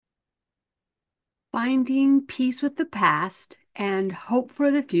Finding peace with the past and hope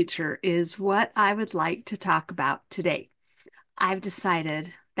for the future is what I would like to talk about today. I've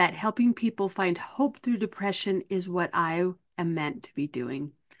decided that helping people find hope through depression is what I am meant to be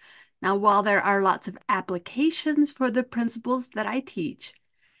doing. Now, while there are lots of applications for the principles that I teach,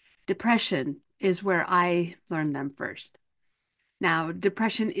 depression is where I learned them first. Now,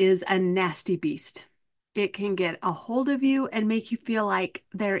 depression is a nasty beast. It can get a hold of you and make you feel like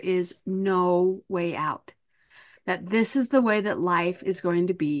there is no way out, that this is the way that life is going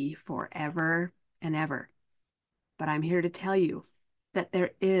to be forever and ever. But I'm here to tell you that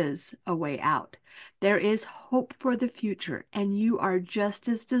there is a way out. There is hope for the future, and you are just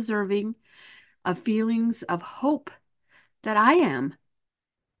as deserving of feelings of hope that I am.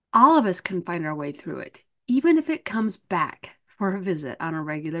 All of us can find our way through it, even if it comes back for a visit on a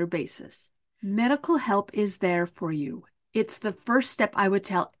regular basis. Medical help is there for you. It's the first step I would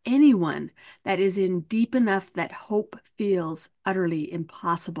tell anyone that is in deep enough that hope feels utterly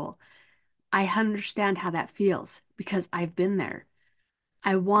impossible. I understand how that feels because I've been there.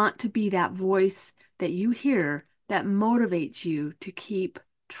 I want to be that voice that you hear that motivates you to keep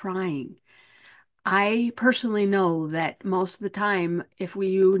trying. I personally know that most of the time, if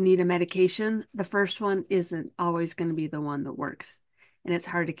you need a medication, the first one isn't always going to be the one that works. And it's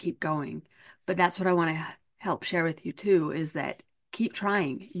hard to keep going. But that's what I want to help share with you too, is that keep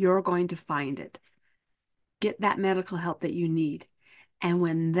trying. You're going to find it. Get that medical help that you need. And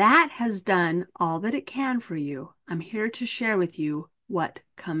when that has done all that it can for you, I'm here to share with you what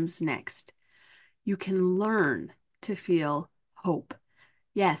comes next. You can learn to feel hope.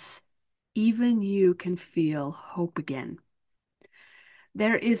 Yes, even you can feel hope again.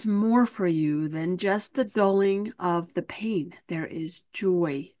 There is more for you than just the dulling of the pain. There is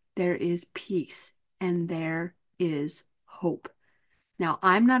joy, there is peace, and there is hope. Now,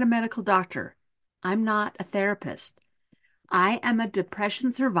 I'm not a medical doctor. I'm not a therapist. I am a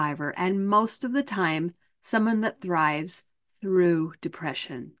depression survivor, and most of the time, someone that thrives through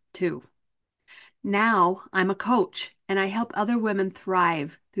depression, too. Now I'm a coach and I help other women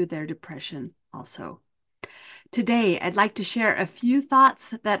thrive through their depression also. Today, I'd like to share a few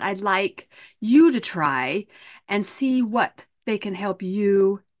thoughts that I'd like you to try and see what they can help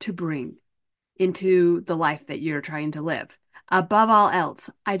you to bring into the life that you're trying to live. Above all else,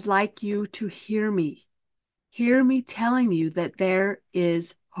 I'd like you to hear me. Hear me telling you that there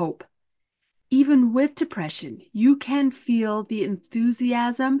is hope. Even with depression, you can feel the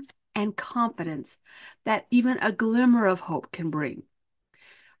enthusiasm and confidence that even a glimmer of hope can bring.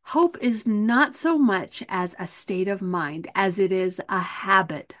 Hope is not so much as a state of mind as it is a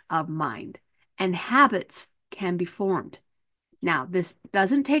habit of mind, and habits can be formed. Now, this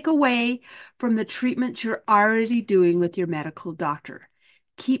doesn't take away from the treatment you're already doing with your medical doctor.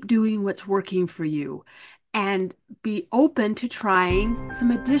 Keep doing what's working for you and be open to trying some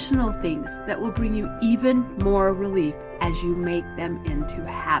additional things that will bring you even more relief as you make them into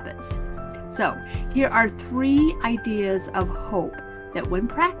habits. So, here are 3 ideas of hope that, when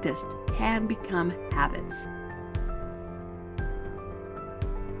practiced, can become habits.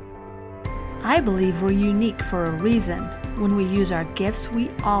 I believe we're unique for a reason. When we use our gifts, we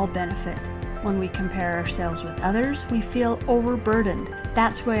all benefit. When we compare ourselves with others, we feel overburdened.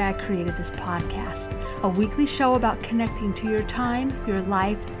 That's why I created this podcast, a weekly show about connecting to your time, your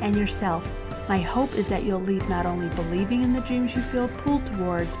life, and yourself. My hope is that you'll leave not only believing in the dreams you feel pulled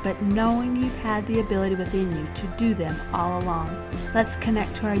towards, but knowing you've had the ability within you to do them all along. Let's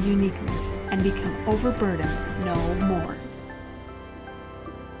connect to our uniqueness and become overburdened no more.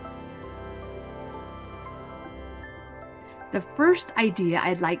 The first idea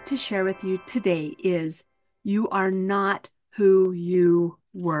I'd like to share with you today is you are not who you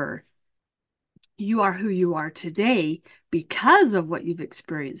were. You are who you are today because of what you've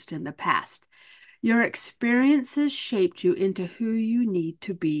experienced in the past. Your experiences shaped you into who you need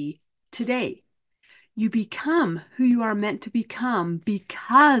to be today. You become who you are meant to become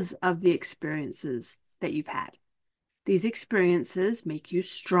because of the experiences that you've had. These experiences make you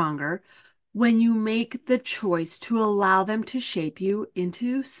stronger when you make the choice to allow them to shape you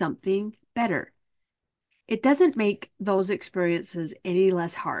into something better. It doesn't make those experiences any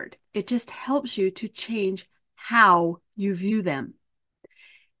less hard. It just helps you to change how you view them.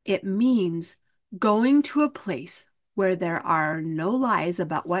 It means going to a place where there are no lies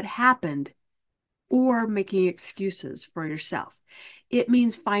about what happened or making excuses for yourself. It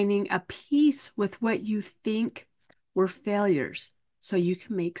means finding a peace with what you think were failures so you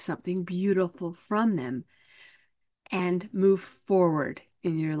can make something beautiful from them and move forward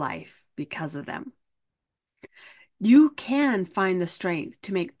in your life because of them. You can find the strength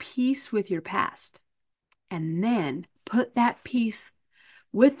to make peace with your past and then put that peace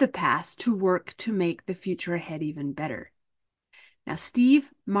with the past to work to make the future ahead even better. Now,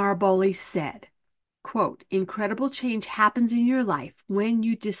 Steve Maraboli said, quote, incredible change happens in your life when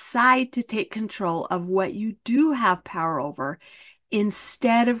you decide to take control of what you do have power over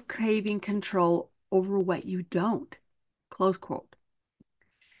instead of craving control over what you don't, close quote.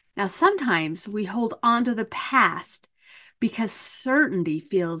 Now, sometimes we hold on to the past because certainty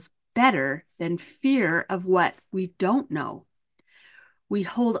feels better than fear of what we don't know. We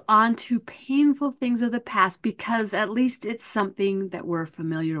hold on to painful things of the past because at least it's something that we're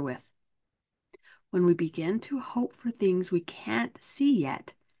familiar with. When we begin to hope for things we can't see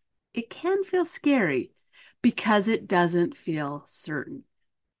yet, it can feel scary because it doesn't feel certain.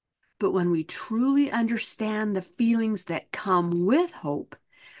 But when we truly understand the feelings that come with hope,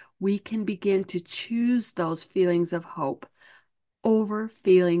 we can begin to choose those feelings of hope over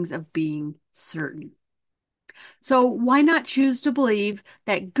feelings of being certain. So, why not choose to believe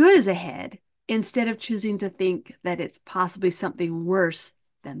that good is ahead instead of choosing to think that it's possibly something worse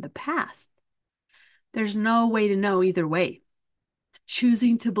than the past? There's no way to know either way.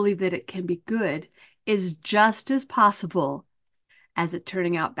 Choosing to believe that it can be good is just as possible as it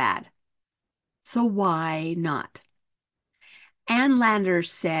turning out bad. So, why not? Ann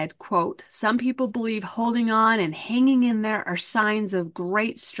Landers said, quote, some people believe holding on and hanging in there are signs of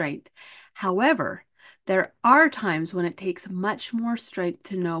great strength. However, there are times when it takes much more strength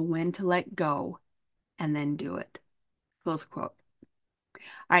to know when to let go and then do it. Close quote. All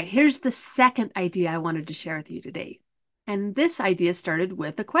right, here's the second idea I wanted to share with you today. And this idea started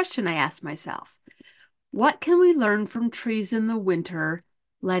with a question I asked myself. What can we learn from trees in the winter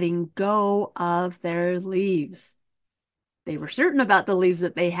letting go of their leaves? They were certain about the leaves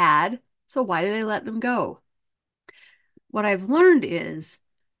that they had, so why do they let them go? What I've learned is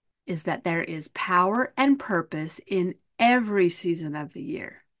that there is power and purpose in every season of the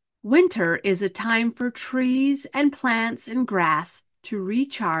year. Winter is a time for trees and plants and grass to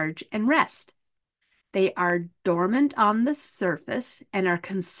recharge and rest. They are dormant on the surface and are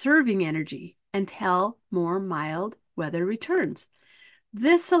conserving energy until more mild weather returns.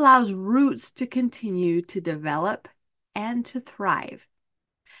 This allows roots to continue to develop and to thrive.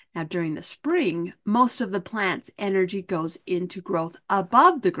 Now, during the spring, most of the plant's energy goes into growth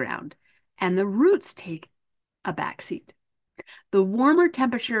above the ground, and the roots take a backseat. The warmer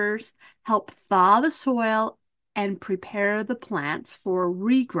temperatures help thaw the soil and prepare the plants for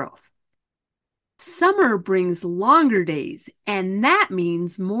regrowth. Summer brings longer days, and that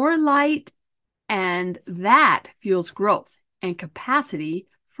means more light, and that fuels growth and capacity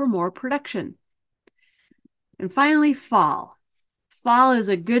for more production. And finally, fall. Fall is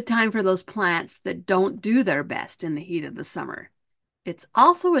a good time for those plants that don't do their best in the heat of the summer. It's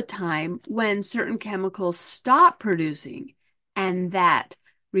also a time when certain chemicals stop producing, and that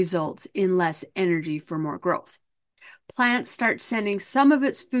results in less energy for more growth. Plants start sending some of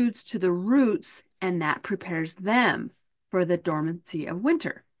its foods to the roots, and that prepares them for the dormancy of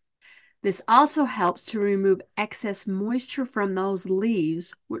winter. This also helps to remove excess moisture from those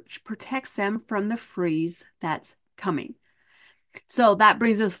leaves, which protects them from the freeze that's coming. So that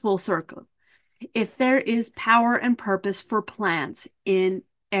brings us full circle. If there is power and purpose for plants in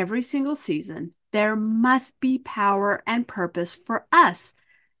every single season, there must be power and purpose for us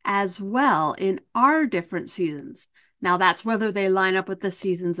as well in our different seasons. Now, that's whether they line up with the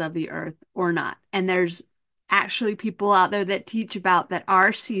seasons of the earth or not. And there's actually people out there that teach about that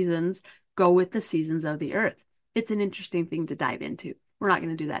our seasons go with the seasons of the earth. It's an interesting thing to dive into. We're not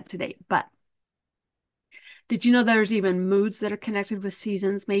going to do that today, but did you know there's even moods that are connected with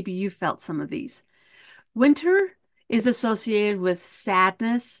seasons? Maybe you felt some of these. Winter is associated with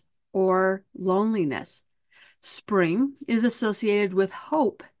sadness or loneliness. Spring is associated with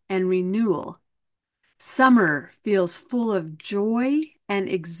hope and renewal. Summer feels full of joy and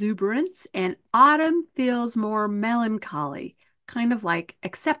exuberance, and autumn feels more melancholy, kind of like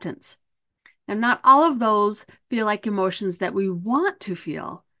acceptance. And not all of those feel like emotions that we want to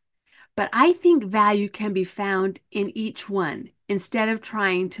feel, but I think value can be found in each one instead of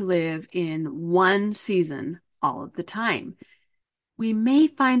trying to live in one season all of the time. We may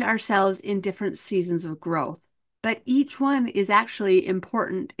find ourselves in different seasons of growth, but each one is actually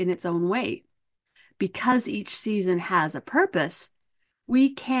important in its own way. Because each season has a purpose,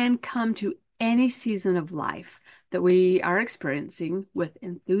 we can come to any season of life that we are experiencing with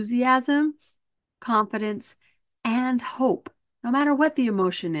enthusiasm, confidence, and hope, no matter what the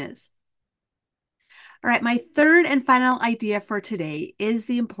emotion is. All right, my third and final idea for today is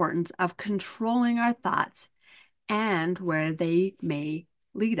the importance of controlling our thoughts and where they may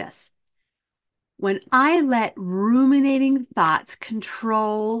lead us. When I let ruminating thoughts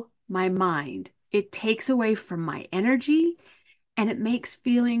control my mind, it takes away from my energy and it makes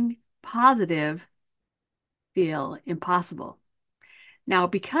feeling positive feel impossible. Now,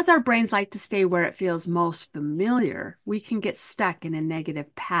 because our brains like to stay where it feels most familiar, we can get stuck in a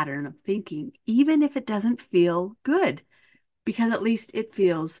negative pattern of thinking, even if it doesn't feel good, because at least it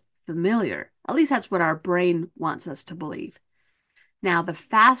feels familiar. At least that's what our brain wants us to believe. Now, the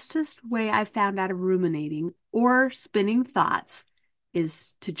fastest way I found out of ruminating or spinning thoughts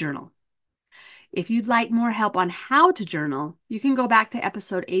is to journal. If you'd like more help on how to journal, you can go back to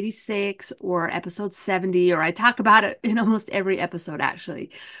episode 86 or episode 70, or I talk about it in almost every episode,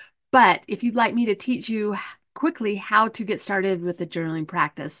 actually. But if you'd like me to teach you quickly how to get started with the journaling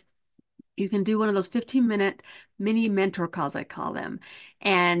practice, you can do one of those 15-minute mini mentor calls, I call them.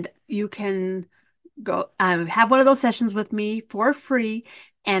 And you can go have one of those sessions with me for free,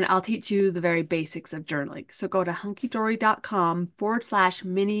 and I'll teach you the very basics of journaling. So go to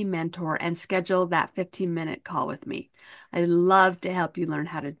hunkydory.com/mini mentor and schedule that 15-minute call with me. I'd love to help you learn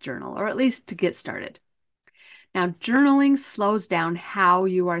how to journal, or at least to get started. Now, journaling slows down how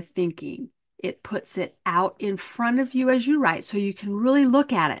you are thinking. It puts it out in front of you as you write so you can really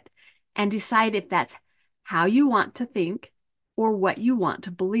look at it and decide if that's how you want to think or what you want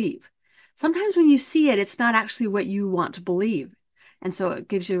to believe. Sometimes when you see it, it's not actually what you want to believe. And so it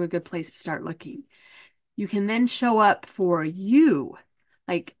gives you a good place to start looking. You can then show up for you,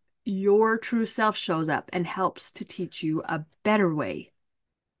 like your true self shows up and helps to teach you a better way.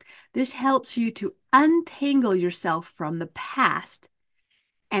 This helps you to untangle yourself from the past,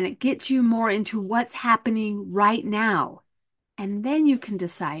 and it gets you more into what's happening right now. And then you can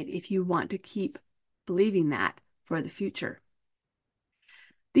decide if you want to keep believing that for the future.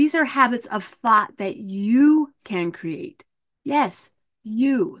 These are habits of thought that you can create. Yes,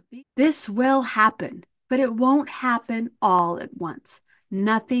 you. This will happen, but it won't happen all at once.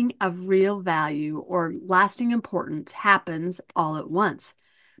 Nothing of real value or lasting importance happens all at once,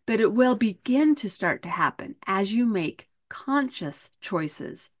 but it will begin to start to happen as you make conscious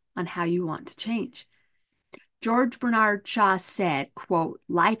choices on how you want to change. George Bernard Shaw said, quote,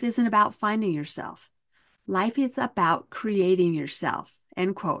 "Life isn't about finding yourself. Life is about creating yourself,"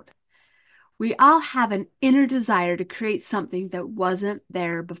 end quote. We all have an inner desire to create something that wasn't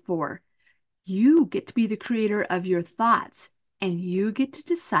there before. You get to be the creator of your thoughts, and you get to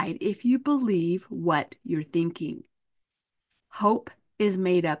decide if you believe what you're thinking. Hope is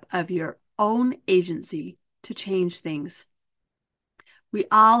made up of your own agency to change things. We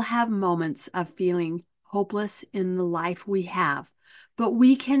all have moments of feeling hopeless in the life we have, but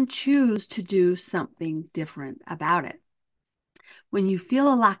we can choose to do something different about it. When you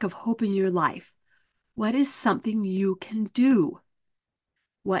feel a lack of hope in your life, what is something you can do?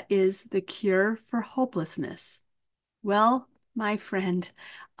 What is the cure for hopelessness? Well, my friend,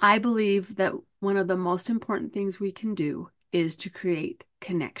 I believe that one of the most important things we can do is to create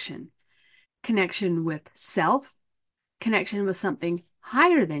connection. Connection with self, connection with something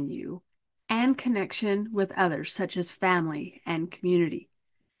higher than you, and connection with others, such as family and community.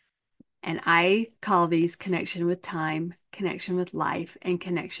 And I call these connection with time, connection with life, and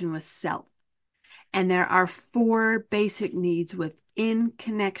connection with self. And there are 4 basic needs within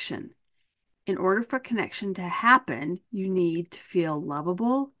connection. In order for connection to happen, you need to feel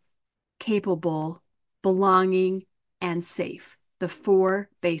lovable, capable, belonging, and safe. The 4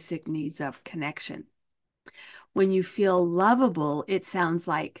 basic needs of connection. When you feel lovable, it sounds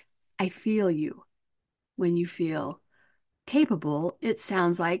like, "I feel you." When you feel capable, it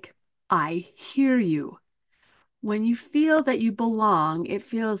sounds like, "I hear you." When you feel that you belong, it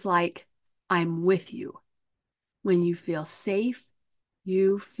feels like, "I'm with you." When you feel safe,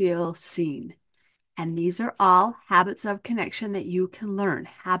 you feel seen. And these are all habits of connection that you can learn,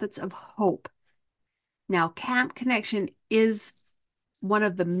 habits of hope. Now, Camp Connection is one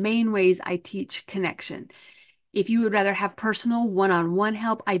of the main ways I teach connection. If you would rather have personal one-on-one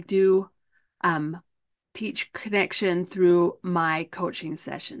help, I do teach connection through my coaching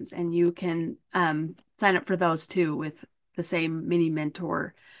sessions, and you can sign up for those too with the same mini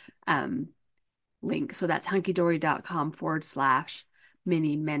mentor link. So that's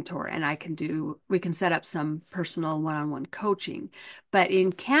hunkydory.com/mini mentor. And we can set up some personal one-on-one coaching. But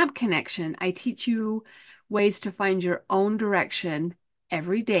in Camp Connection, I teach you ways to find your own direction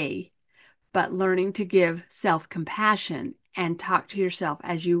every day, but learning to give self-compassion and talk to yourself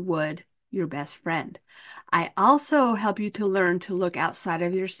as you would your best friend. I also help you to learn to look outside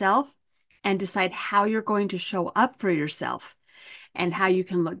of yourself and decide how you're going to show up for yourself, and how you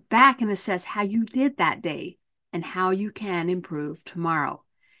can look back and assess how you did that day and how you can improve tomorrow.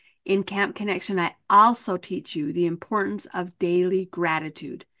 In Camp Connection, I also teach you the importance of daily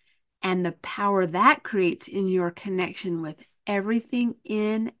gratitude and the power that creates in your connection with everything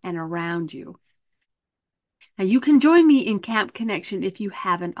in and around you. Now, you can join me in Camp Connection if you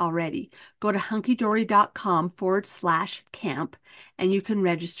haven't already. Go to hunkydory.com/camp and you can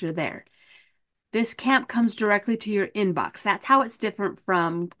register there. This camp comes directly to your inbox. That's how it's different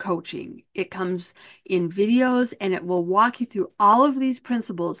from coaching. It comes in videos and it will walk you through all of these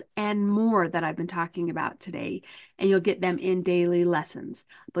principles and more that I've been talking about today. And you'll get them in daily lessons.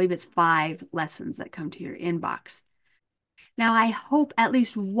 I believe it's 5 lessons that come to your inbox. Now, I hope at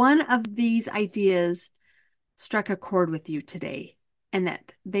least one of these ideas struck a chord with you today and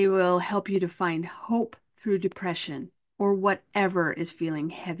that they will help you to find hope through depression or whatever is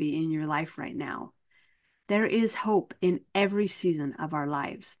feeling heavy in your life right now. There is hope in every season of our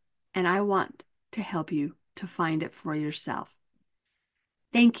lives, and I want to help you to find it for yourself.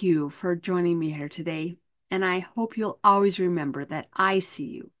 Thank you for joining me here today, and I hope you'll always remember that I see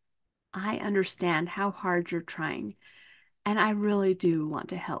you. I understand how hard you're trying, and I really do want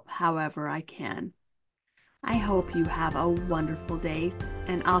to help however I can. I hope you have a wonderful day,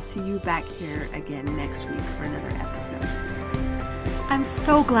 and I'll see you back here again next week for another episode. I'm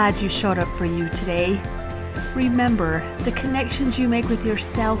so glad you showed up for you today. Remember, the connections you make with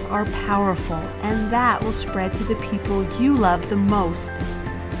yourself are powerful, and that will spread to the people you love the most.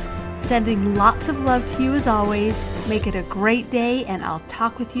 Sending lots of love to you as always. Make it a great day, and I'll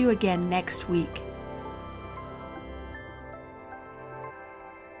talk with you again next week.